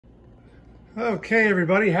Okay,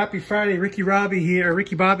 everybody, happy Friday. Ricky Bobby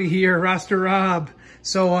here, Rasta Rob.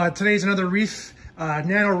 So today's another reef,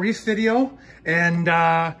 nano reef video, and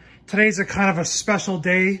today's a kind of a special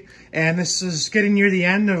day, and this is getting near the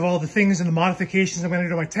end of all the things and the modifications I'm going to do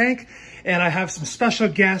to my tank, and I have some special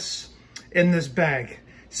guests in this bag.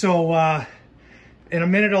 So in a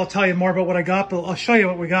minute I'll tell you more about what I got, but I'll show you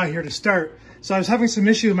what we got here to start. So I was having some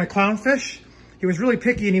issue with my clownfish. He was really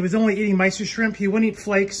picky and he was only eating mysis shrimp. He wouldn't eat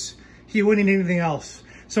flakes. He wouldn't eat anything else.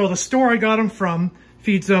 So the store I got him from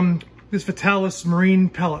feeds him this Vitalis marine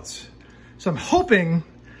pellets. So I'm hoping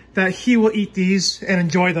that he will eat these and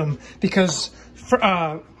enjoy them, because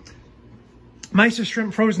mysis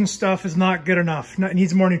shrimp frozen stuff is not good enough. It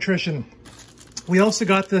needs more nutrition. We also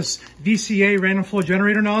got this VCA random flow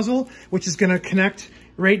generator nozzle, which is gonna connect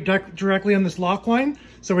right directly on this lock line.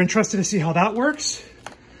 So we're interested to see how that works.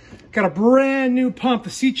 Got a brand new pump, the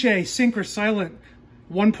Seche Synchro Silent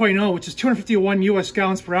 1.0, which is 251 US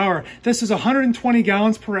gallons per hour. This is 120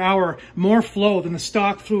 gallons per hour more flow than the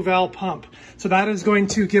stock Fluval pump. So that is going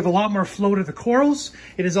to give a lot more flow to the corals.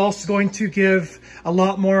 It is also going to give a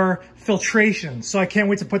lot more filtration. So I can't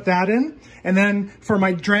wait to put that in. And then for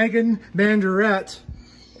my dragon mandaret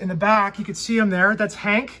in the back, you can see him there. That's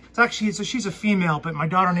Hank. It's actually, she's a female, but my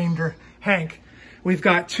daughter named her Hank. We've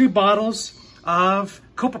got 2 bottles of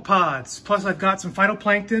copepods, plus I've got some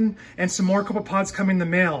phytoplankton and some more copepods coming in the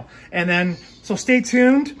mail. And then, so stay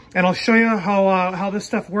tuned and I'll show you how this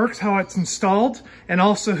stuff works, how it's installed, and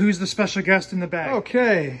also who's the special guest in the bag.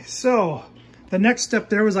 Okay, so the next step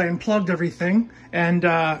there was I unplugged everything, and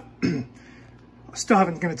still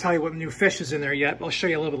haven't gonna tell you what new fish is in there yet, but I'll show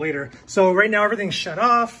you a little bit later. So right now everything's shut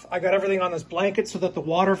off. I got everything on this blanket so that the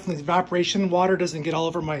water from the evaporation water doesn't get all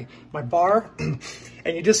over my bar.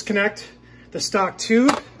 And you disconnect the stock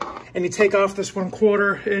tube and you take off this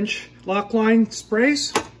 1/4 inch lock line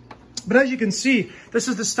sprays. But as you can see, this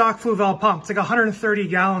is the stock Fluval pump. It's like 130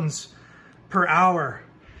 gallons per hour.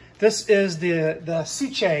 This is the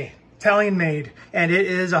Seche Italian made, and it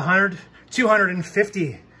is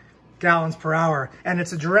 250 gallons per hour. And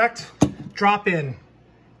it's a direct drop in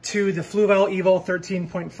to the Fluval Evo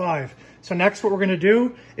 13.5. So next what we're gonna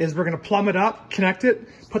do is we're gonna plumb it up, connect it,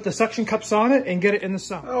 put the suction cups on it, and get it in the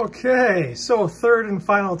sun. Okay, so third and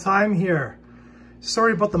final time here.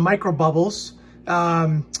 Sorry about the micro bubbles.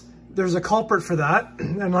 There's a culprit for that,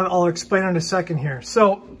 and I'll explain in a second here.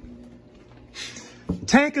 So,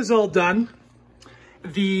 tank is all done.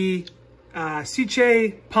 The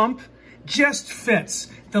Seche pump just fits.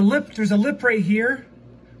 There's a lip right here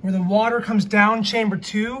where the water comes down chamber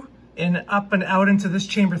 2 and up and out into this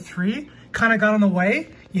chamber 3. Kind of got in the way.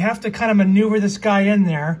 You have to kind of maneuver this guy in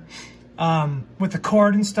there with the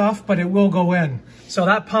cord and stuff, but it will go in. So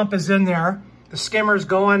that pump is in there. The skimmer's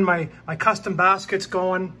going, my custom basket's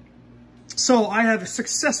going. So I have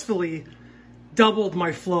successfully doubled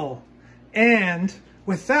my flow. And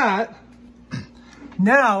with that,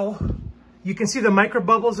 now you can see the micro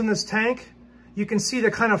bubbles in this tank. You can see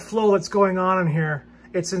the kind of flow that's going on in here.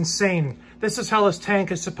 It's insane. This is how this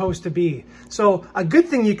tank is supposed to be. So a good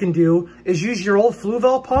thing you can do is use your old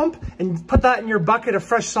Fluval pump and put that in your bucket of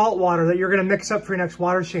fresh salt water that you're gonna mix up for your next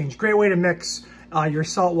water change. Great way to mix your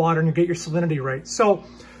salt water and get your salinity right. So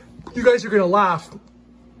you guys are gonna laugh,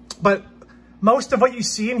 but most of what you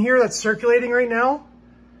see in here that's circulating right now,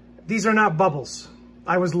 these are not bubbles.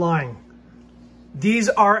 I was lying. These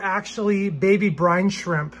are actually baby brine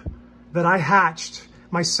shrimp that I hatched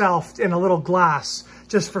myself in a little glass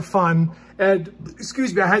just for fun. And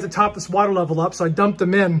excuse me, I had to top this water level up, so I dumped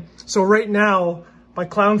them in. So right now, my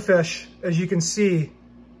clownfish, as you can see,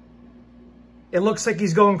 it looks like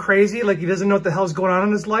he's going crazy, like he doesn't know what the hell's going on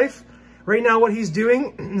in his life. Right now what he's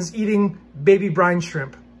doing is eating baby brine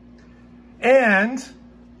shrimp. And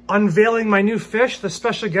unveiling my new fish, the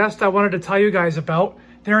special guest I wanted to tell you guys about.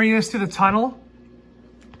 There he is through the tunnel.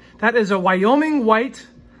 That is a Wyoming white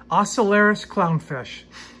Ocellaris clownfish.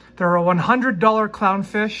 They're a $100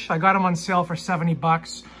 clownfish. I got them on sale for 70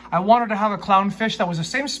 bucks. I wanted to have a clownfish that was the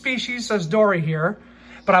same species as Dory here,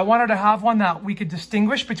 but I wanted to have one that we could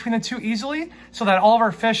distinguish between the two easily so that all of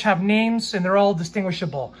our fish have names and they're all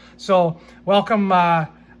distinguishable. So welcome,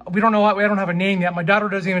 we don't have a name yet. My daughter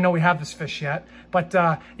doesn't even know we have this fish yet. But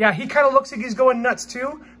yeah, he kind of looks like he's going nuts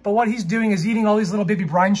too. But what he's doing is eating all these little baby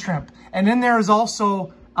brine shrimp. And then there is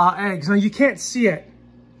also eggs. Now you can't see it.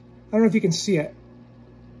 I don't know if you can see it.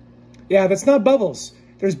 Yeah, that's not bubbles.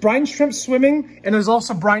 There's brine shrimp swimming, and there's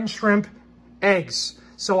also brine shrimp eggs.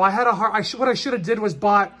 So I had what I should have did was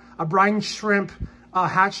bought a brine shrimp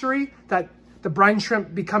hatchery that the brine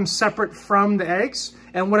shrimp becomes separate from the eggs,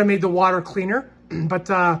 and would have made the water cleaner. But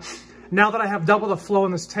now that I have double the flow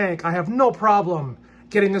in this tank, I have no problem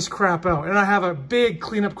getting this crap out. And I have a big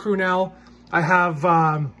cleanup crew now. I have,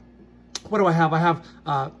 what do I have? I have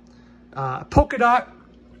polka dot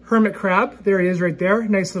hermit crab. There he is right there.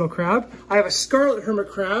 Nice little crab. I have a scarlet hermit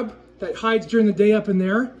crab that hides during the day up in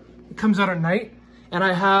there. It comes out at night. And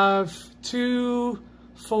I have 2,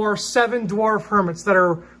 4, 7 dwarf hermits that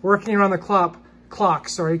are working around the clock,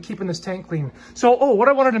 sorry, keeping this tank clean. So, oh, what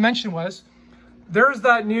I wanted to mention was, there's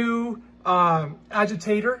that new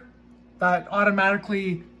agitator that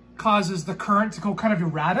automatically causes the current to go kind of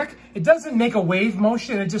erratic. It doesn't make a wave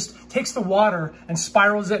motion, it just takes the water and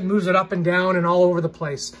spirals it and moves it up and down and all over the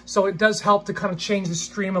place. So it does help to kind of change the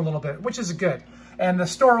stream a little bit, which is good. And the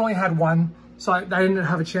store only had one, so I didn't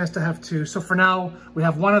have a chance to have 2. So for now, we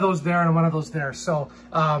have one of those there and one of those there. So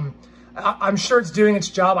I'm sure it's doing its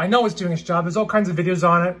job. I know it's doing its job. There's all kinds of videos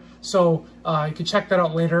on it, so you can check that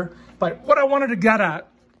out later. But what I wanted to get at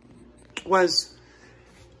was,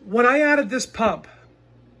 when I added this pump,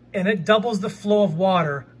 and it doubles the flow of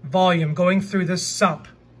water volume going through this sump,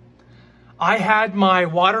 I had my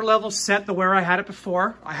water level set to where I had it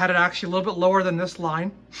before. I had it actually a little bit lower than this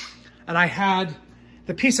line. And I had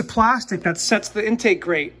the piece of plastic that sets the intake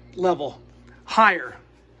grate level higher.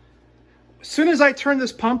 As soon as I turned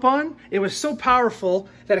this pump on, it was so powerful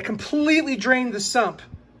that it completely drained the sump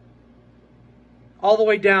all the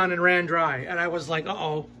way down and ran dry. And I was like,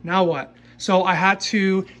 uh-oh, now what? So I had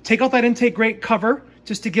to take out that intake grate cover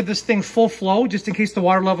just to give this thing full flow, just in case the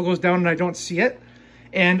water level goes down and I don't see it.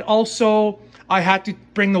 And also I had to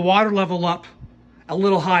bring the water level up a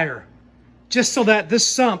little higher, just so that this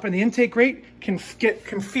sump and the intake grate can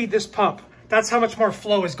feed this pump. That's how much more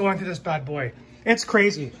flow is going through this bad boy. It's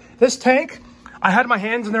crazy. This tank, I had my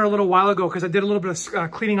hands in there a little while ago because I did a little bit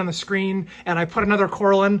of cleaning on the screen, and I put another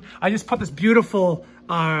coral in. I just put this beautiful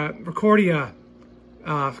Recordia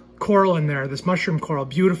coral in there, this mushroom coral,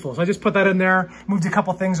 beautiful. So I just put that in there, moved a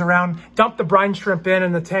couple things around, dumped the brine shrimp in,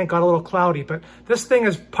 and the tank got a little cloudy. But this thing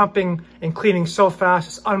is pumping and cleaning so fast,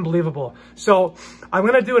 it's unbelievable. So I'm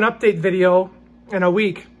gonna do an update video in a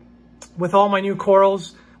week with all my new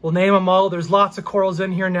corals. We'll name them all. There's lots of corals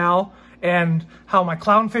in here now, and how my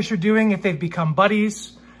clownfish are doing, if they've become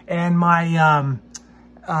buddies, and my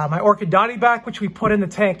my orchid dottyback, which we put in the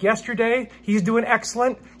tank yesterday, he's doing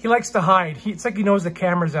excellent. He likes to hide. It's like he knows the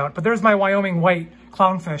camera's out. But there's my Wyoming white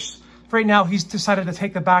clownfish. Right now, he's decided to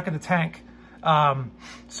take the back of the tank.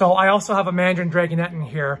 So I also have a mandarin dragonet in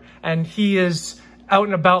here, and he is out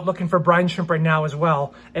and about looking for brine shrimp right now as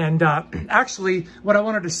well. And actually, what I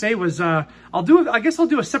wanted to say was, I guess I'll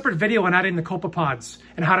do a separate video on adding the copepods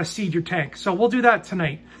and how to seed your tank. So we'll do that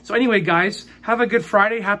tonight. So anyway, guys, have a good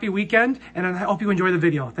Friday, happy weekend, and I hope you enjoy the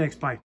video. Thanks, bye.